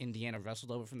seat. Indiana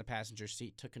wrestled over from the passenger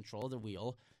seat, took control of the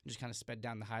wheel, and just kind of sped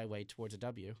down the highway towards a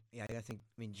W. Yeah,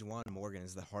 Juwan Morgan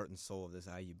is the heart and soul of this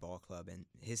IU ball club, and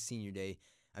his senior day,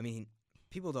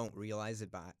 people don't realize it,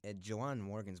 but Juwan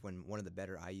Morgan's one of the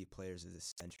better IU players of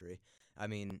this century.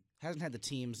 Hasn't had the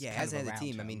teams. Yeah, kind hasn't of had the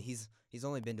team. around him. He's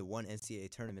only been to one NCAA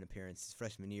tournament appearance his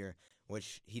freshman year,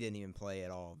 which he didn't even play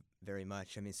at all very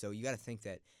much. So you got to think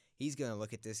that he's going to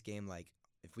look at this game like,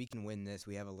 if we can win this,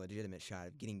 we have a legitimate shot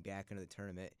of getting back into the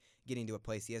tournament, getting to a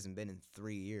place he hasn't been in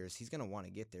 3 years. He's going to want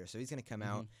to get there. So he's going to come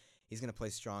out. He's going to play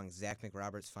strong. Zach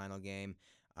McRoberts' final game.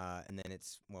 And then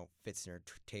it's, Fitzner,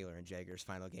 Taylor, and Jagger's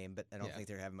final game. But I don't think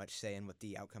they're having much say in what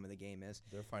the outcome of the game is.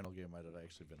 Their final game might have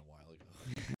actually been a while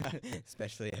ago.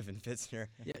 Especially Evan Fitzner.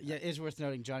 Yeah, it is worth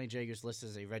noting Johnny Jager's listed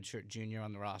as a redshirt junior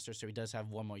on the roster, so he does have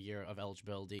one more year of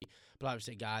eligibility. But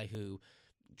obviously a guy who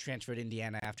transferred to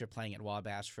Indiana after playing at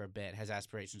Wabash for a bit, has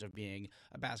aspirations of being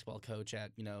a basketball coach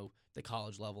at, the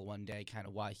college level one day, kind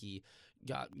of why he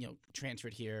got,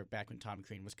 transferred here back when Tom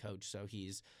Crean was coach. So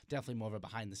he's definitely more of a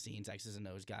behind-the-scenes X's and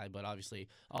O's guy, but obviously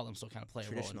all of them still kind of play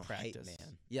a role in practice. Hype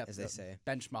man, yep, as they say.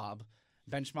 Bench mob.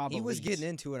 He was getting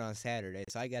into it on Saturday,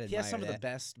 so I got to admire that. He has some of the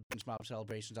best bench mob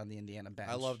celebrations on the Indiana bench.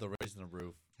 I love the raising the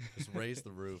roof. Just raise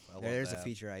the roof. I love There's that. a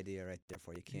feature idea right there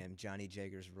for you, Cam. Johnny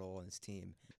Jager's role in his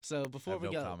team. So I before have we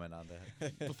no go, comment on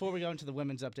that. before we go into the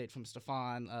women's update from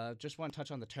Stefan, just want to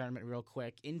touch on the tournament real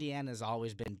quick. Indiana's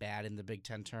always been bad in the Big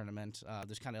Ten tournament.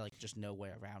 There's kind of just no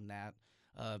way around that.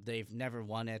 They've never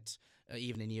won it,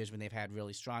 even in years when they've had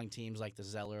really strong teams like the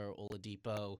Zeller,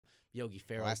 Oladipo, Yogi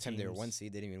Ferrell. Last time they were teams. one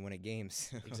seed, they didn't even win a game.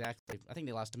 So. Exactly. I think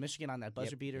they lost to Michigan on that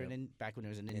buzzer beater back when it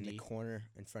was in Indy. In the corner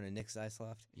in front of Nick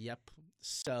Zeisloft. Yep.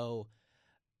 So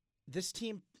this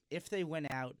team, if they win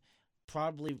out,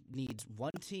 probably needs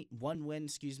one win,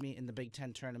 in the Big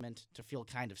Ten tournament to feel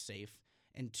kind of safe,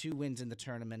 and 2 wins in the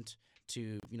tournament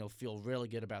to feel really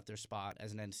good about their spot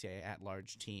as an NCAA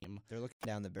at-large team. They're looking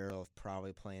down the barrel of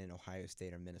probably playing in Ohio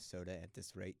State or Minnesota at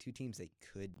this rate. 2 teams they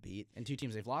could beat. And 2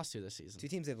 teams they've lost to this season. 2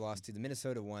 teams they've lost to. The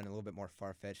Minnesota one, a little bit more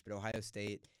far-fetched, but Ohio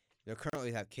State, they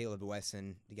currently have Caleb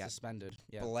Wesson. He got suspended.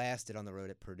 Yeah. Blasted on the road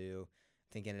at Purdue.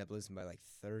 I think ended up losing by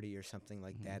 30 or something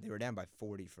like that. They were down by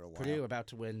 40 for a while. Purdue about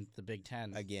to win the Big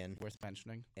Ten. Again. Worth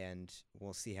mentioning. And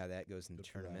we'll see how that goes in the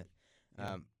tournament.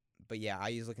 Yeah. But yeah,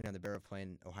 IU's looking down the barrel of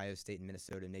playing Ohio State and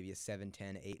Minnesota, maybe a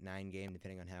 7-10, 8-9 game,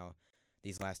 depending on how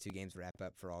these last 2 games wrap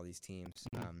up for all these teams.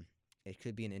 It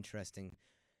could be an interesting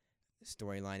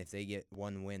storyline. If they get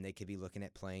one win, they could be looking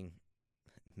at playing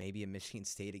maybe a Michigan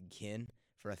State again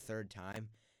for a third time.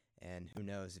 And who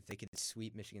knows, if they could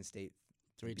sweep Michigan State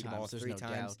Three beat them all times, there's three no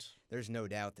times, doubt. there's no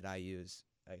doubt that IU is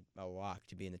a lock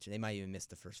to be in the. They might even miss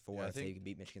the first four Yeah, I if they think- can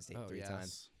beat Michigan State Oh, three yes.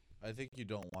 times. I think you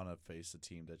don't want to face a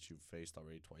team that you've faced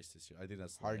already twice this year. I think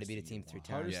that's the Harder to last beat a thing team you three want.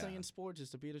 times. Hardest Yeah. thing in sports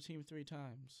is to beat a team 3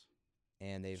 times.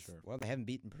 And they've Sure. they haven't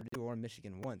beaten Purdue or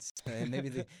Michigan once. And maybe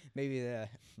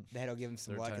that'll give them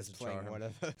some Third luck time's as a playing charm. one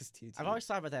of those two teams. I've always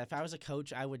thought about that. If I was a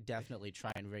coach, I would definitely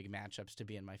try and rig matchups to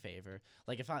be in my favor.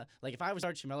 Like if I was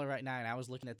Archie Miller right now and I was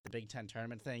looking at the Big Ten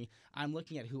tournament thing, I'm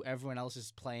looking at who everyone else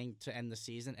is playing to end the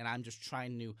season, and I'm just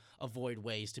trying to avoid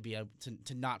ways to be able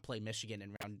to not play Michigan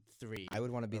in round 3. I would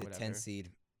want to be or the whatever. 10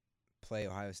 seed, play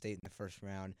Ohio State in the first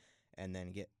round, and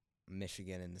then get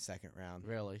Michigan in the second round.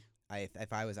 Really,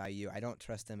 If I was IU, I don't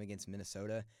trust them against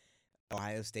Minnesota.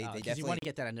 Ohio State, they because you definitely want to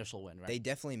get that initial win, right? they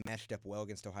definitely matched up well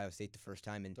against Ohio State the first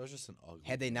time. And That was just an ugly.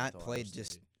 had they game not with Ohio played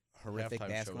just State. horrific Halftime show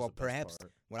was basketball, the best perhaps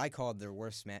part. what I called their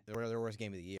worst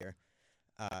game of the year.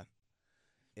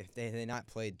 If they had not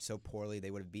played so poorly, they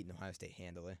would have beaten Ohio State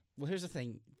handily. Well, here's the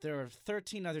thing: there are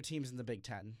 13 other teams in the Big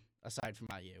Ten aside from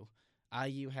IU.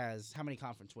 IU has how many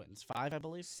conference wins? 5, I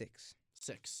believe. 6.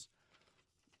 6.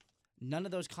 None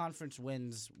of those conference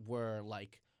wins were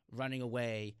like running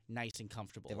away, nice and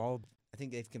comfortable. I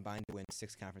think they've combined to win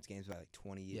 6 conference games by like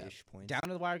 20-ish Yeah. points. Down to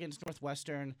the wire against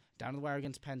Northwestern, down to the wire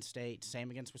against Penn State, same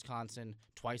against Wisconsin,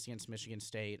 twice against Michigan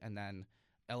State, and then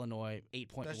Illinois,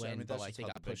 8-point That's- I win, mean, but that's like just they how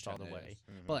got the Big pushed all the Ten way.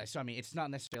 is. But so I mean, it's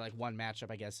not necessarily like one matchup.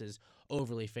 I guess is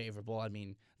overly favorable. I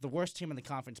mean, the worst team in the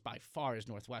conference by far is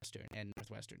Northwestern, and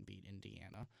Northwestern beat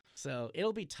Indiana. So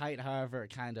it'll be tight. However, it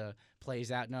kind of plays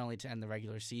out not only to end the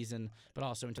regular season, but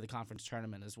also into the conference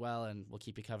tournament as well. And we'll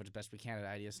keep you covered as best we can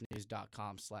at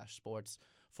idsnews.com/sports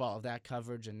for all of that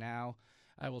coverage. And now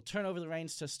I will turn over the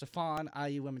reins to Stefan.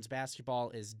 IU women's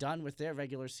basketball is done with their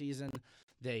regular season.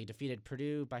 They defeated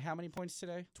Purdue by how many points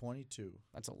today? 22.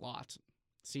 That's a lot.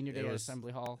 Senior It day at was-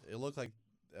 Assembly Hall. It looked like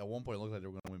at one point it looked like they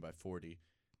were going to win by 40.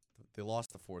 They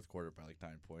lost the fourth quarter by like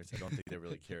 9 points. I don't think they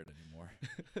really cared anymore.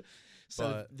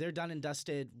 So But- they're done and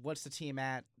dusted. What's the team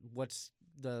at? What's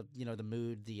the the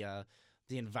mood, the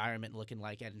environment looking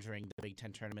like entering the Big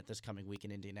Ten tournament this coming week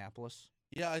in Indianapolis?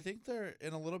 Yeah, I think they're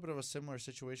in a little bit of a similar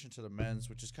situation to the men's,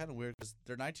 which is kind of weird because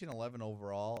they're 19-11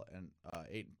 overall and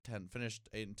 8-10 finished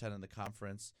 8-10 in the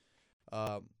conference.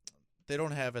 They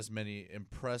don't have as many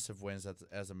impressive wins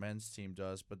as a men's team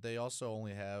does, but they also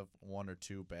only have 1 or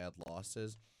 2 bad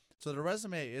losses. So the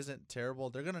resume isn't terrible.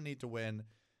 They're going to need to win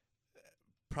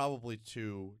probably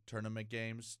 2 tournament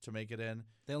games to make it in.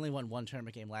 They only won one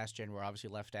tournament game last year and were obviously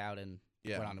left out and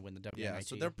Yeah. went on to win the WNIT. Yeah,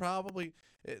 so they're probably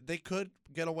they could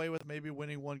get away with maybe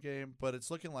winning 1 game, but it's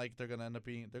looking like they're going to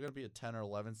be a 10 or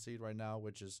 11 seed right now,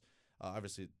 which is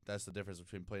obviously that's the difference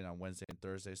between playing on Wednesday and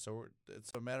Thursday. So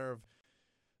it's a matter of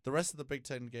the rest of the Big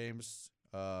Ten games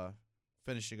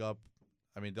finishing up.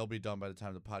 I mean, they'll be done by the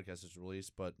time the podcast is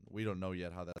released, but we don't know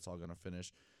yet how that's all going to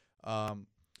finish.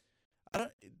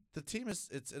 The team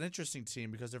it's an interesting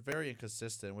team because they're very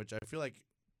inconsistent, which I feel like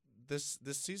this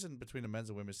season between the men's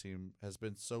and women's team has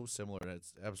been so similar and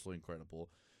it's absolutely incredible.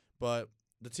 But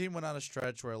the team went on a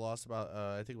stretch where it lost about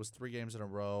I think it was 3 games in a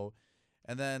row,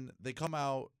 and then they come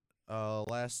out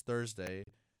last Thursday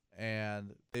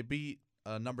and they beat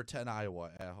number 10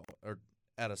 Iowa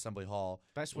at Assembly Hall.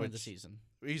 best win of the which- season.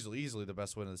 Easily the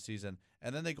best win of the season.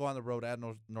 And then they go on the road at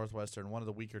Northwestern, one of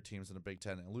the weaker teams in the Big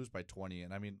Ten, and lose by 20.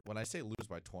 And I mean, when I say lose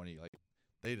by 20, like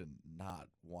they did not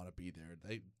want to be there.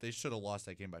 They should have lost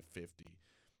that game by 50.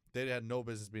 They had no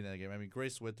business being in that game. I mean,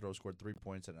 Grace Withrow scored 3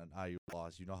 points in an IU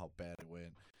loss. You know how bad it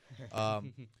went.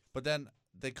 But then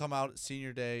they come out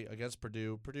senior day against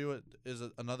Purdue. Purdue is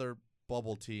another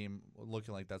bubble team,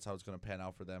 looking like that's how it's going to pan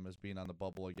out for them, as being on the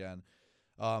bubble again.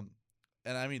 And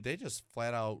I mean, they just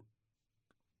flat out.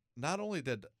 Not only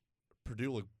did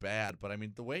Purdue look bad, but I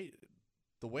mean the way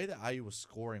that IU was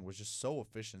scoring was just so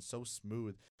efficient, so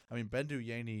smooth. I mean, Bendu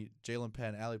Yaney, Jalen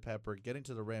Penn, Ali Pepper getting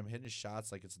to the rim, hitting shots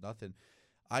like it's nothing.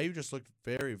 IU just looked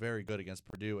very, very good against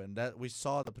Purdue, and that we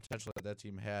saw the potential that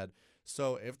team had.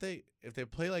 So if they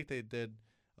play like they did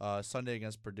Sunday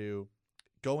against Purdue,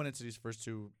 going into these first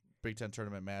 2 Big Ten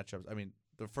tournament matchups, I mean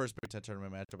the first Big Ten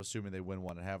tournament matchup, assuming they win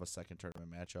one and have a second tournament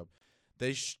matchup,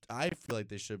 I feel like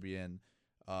they should be in.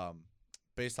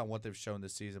 Based on what they've shown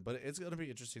this season. But it's going to be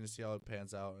interesting to see how it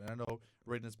pans out. And I know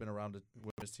Rayden's been around the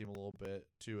women's team a little bit,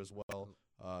 too, as well.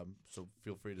 So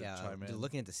feel free to chime in.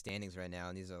 Looking at the standings right now,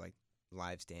 and these are like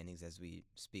live standings as we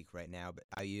speak right now, but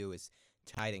IU is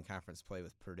tied in conference play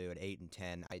with Purdue at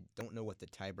 8-10. I don't know what the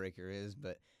tiebreaker is,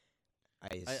 but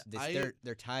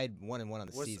They're tied 1-1 on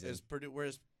the season. Is Purdue,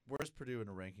 where's Purdue in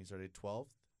the rankings? Are they 12th?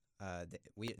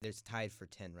 There's tied for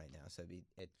 10 right now. So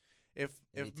If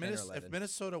 10 or 11.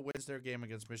 Minnesota wins their game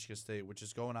against Michigan State, which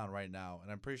is going on right now,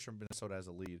 and I'm pretty sure Minnesota has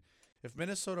a lead. If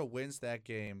Minnesota wins that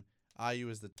game, IU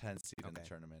is the 10th seed in the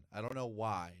tournament. I don't know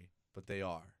why, but they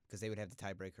are. Because they would have the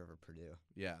tiebreaker over Purdue.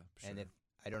 Yeah, sure. And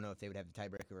I don't know if they would have the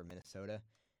tiebreaker over Minnesota.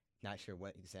 Not sure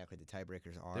what exactly the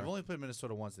tiebreakers are. They've only played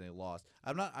Minnesota once and they lost.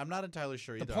 I'm not entirely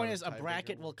sure either. The point is, a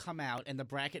bracket will come out, and the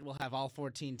bracket will have all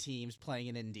 14 teams playing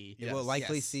in Indy. Yes. I will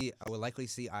likely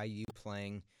see IU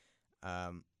playing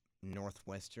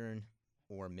Northwestern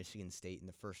or Michigan State in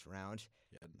the first round.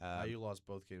 Yeah, IU lost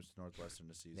both games to Northwestern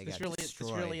this season. This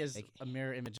really is a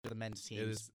mirror image of the men's team. It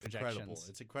is incredible.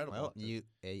 It's incredible. Well,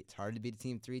 it's hard to beat a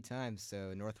team 3 times,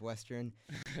 so Northwestern,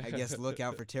 I guess look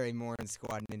out for Terry Moore and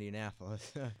squad in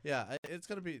Indianapolis. Yeah, it's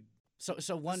going to be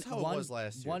So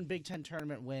one Big Ten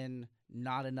tournament win,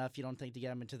 not enough. You don't think to get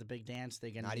them into the big dance? They're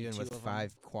going to not even with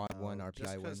 5 quad 1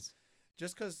 RPI wins.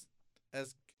 Just because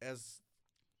as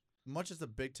much as the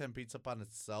Big Ten beats up on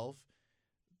itself,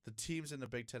 the teams in the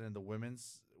Big Ten and the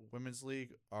women's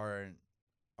league aren't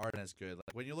as good.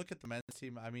 Like when you look at the men's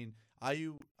team, I mean,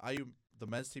 IU the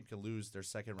men's team can lose their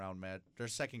second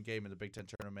game in the Big Ten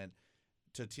tournament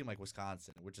to a team like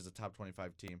Wisconsin, which is a top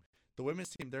 25 team. The women's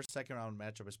team, their second round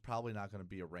matchup is probably not going to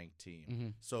be a ranked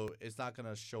team, so it's not going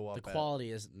to show up. The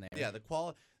quality isn't there. Yeah, the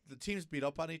teams beat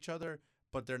up on each other,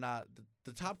 but they're not.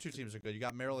 The top 2 teams are good. You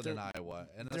got Maryland and Iowa,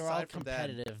 and they're aside all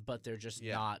competitive, but they're just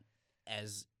not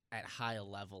as at high a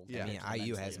level. Yeah, I mean,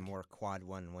 IU has more quad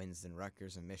 1 wins than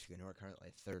Rutgers and Michigan, who are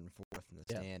currently 3rd and 4th in the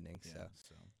standings. Yeah,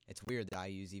 so it's weird that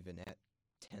IU's even at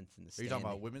 10th in the standings. Are you talking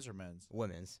about women's or men's?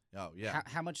 Women's. Oh, yeah.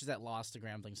 How much is that loss to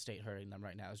Grambling State hurting them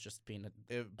right now? Is just being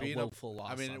a woeful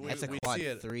loss. I mean, that's a quad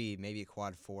 3, maybe a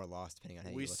quad 4 loss, depending on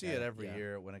how you look at it. We see it every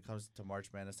year when it comes to March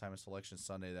Madness time and Selection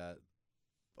Sunday that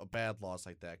a bad loss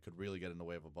like that could really get in the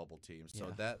way of a bubble team.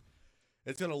 So that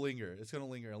it's going to linger. It's going to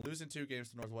linger. And losing 2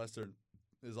 games to Northwestern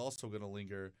is also going to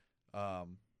linger.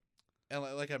 And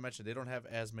like I mentioned, they don't have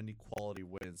as many quality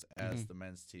wins as the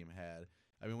men's team had.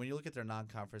 I mean, when you look at their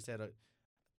non-conference, they had a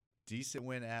decent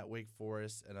win at Wake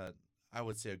Forest and I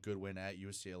would say a good win at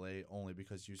UCLA, only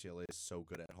because UCLA is so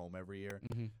good at home every year.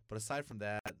 But aside from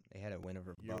that, they had a win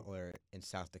over Butler in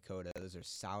South Dakota. Those are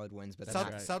solid wins, but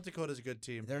South Dakota's a good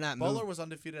team. They're not. Butler was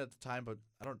undefeated at the time, but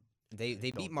I don't. They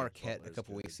beat Marquette a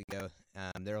couple weeks ago.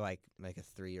 They're like a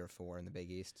 3 or 4 in the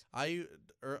Big East.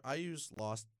 IU's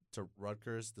lost to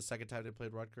Rutgers the second time they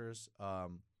played Rutgers.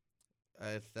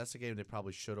 If that's a game they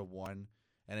probably should have won,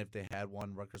 and if they had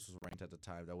won, Rutgers was ranked at the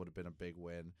time. That would have been a big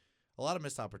win. A lot of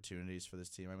missed opportunities for this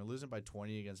team. I mean, losing by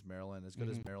 20 against Maryland, as good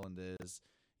as Maryland is,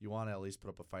 you want to at least put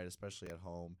up a fight, especially at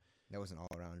home. That was an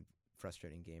all-around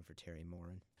frustrating game for Terry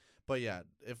Morin. But yeah,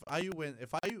 if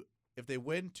they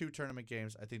win 2 tournament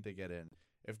games, I think they get in.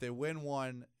 If they win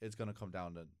 1, it's going to come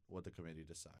down to what the committee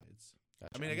decides.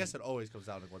 Gotcha. I mean, I guess it always comes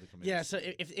down to what the committee decides. So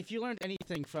if you learned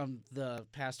anything from the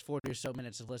past 40 or so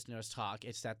minutes of listening to us talk,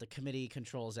 it's that the committee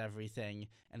controls everything.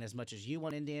 And as much as you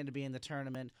want Indiana to be in the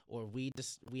tournament, or we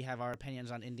have our opinions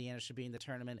on Indiana should be in the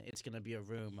tournament, it's going to be a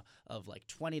room of like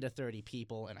 20 to 30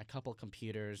 people and a couple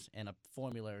computers and a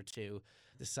formula or 2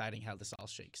 deciding how this all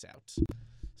shakes out.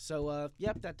 So,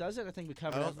 that does it. I think we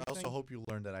covered everything. I also hope you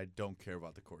learned that I don't care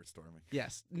about the court storming.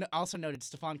 Yes. Also noted,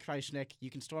 Stefan Kreisnick, you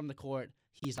can storm the court.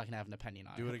 He's not going to have an opinion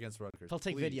on it. Do it against Rutgers. He'll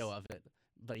take video of it,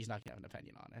 but he's not going to have an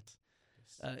opinion on it.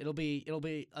 It'll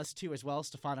be us 2 as well,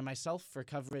 Stefan and myself, for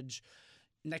coverage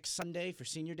next Sunday for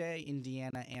Senior Day,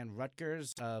 Indiana and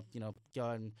Rutgers. Go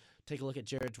and take a look at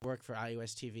Jared's work for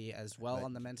IUS TV as well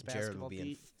on the men's basketball beat. Jared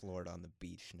will be in Florida on the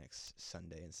beach next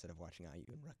Sunday instead of watching IU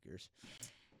and Rutgers.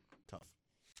 Tough.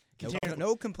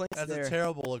 No complaints there. That's a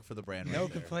terrible look for the brand. No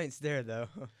complaints there, though.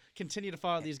 Continue to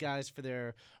follow these guys for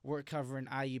their work covering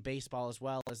IU baseball as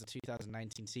well as the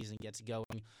 2019 season gets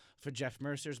going for Jeff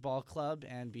Mercer's ball club.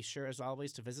 And be sure, as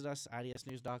always, to visit us,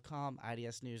 idsnews.com,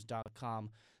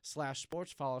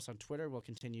 idsnews.com/sports. Follow us on Twitter. We'll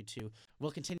continue to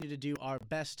do our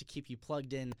best to keep you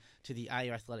plugged in to the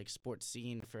IU athletic sports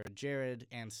scene. For Jared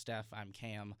and Steph, I'm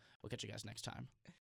Cam. We'll catch you guys next time.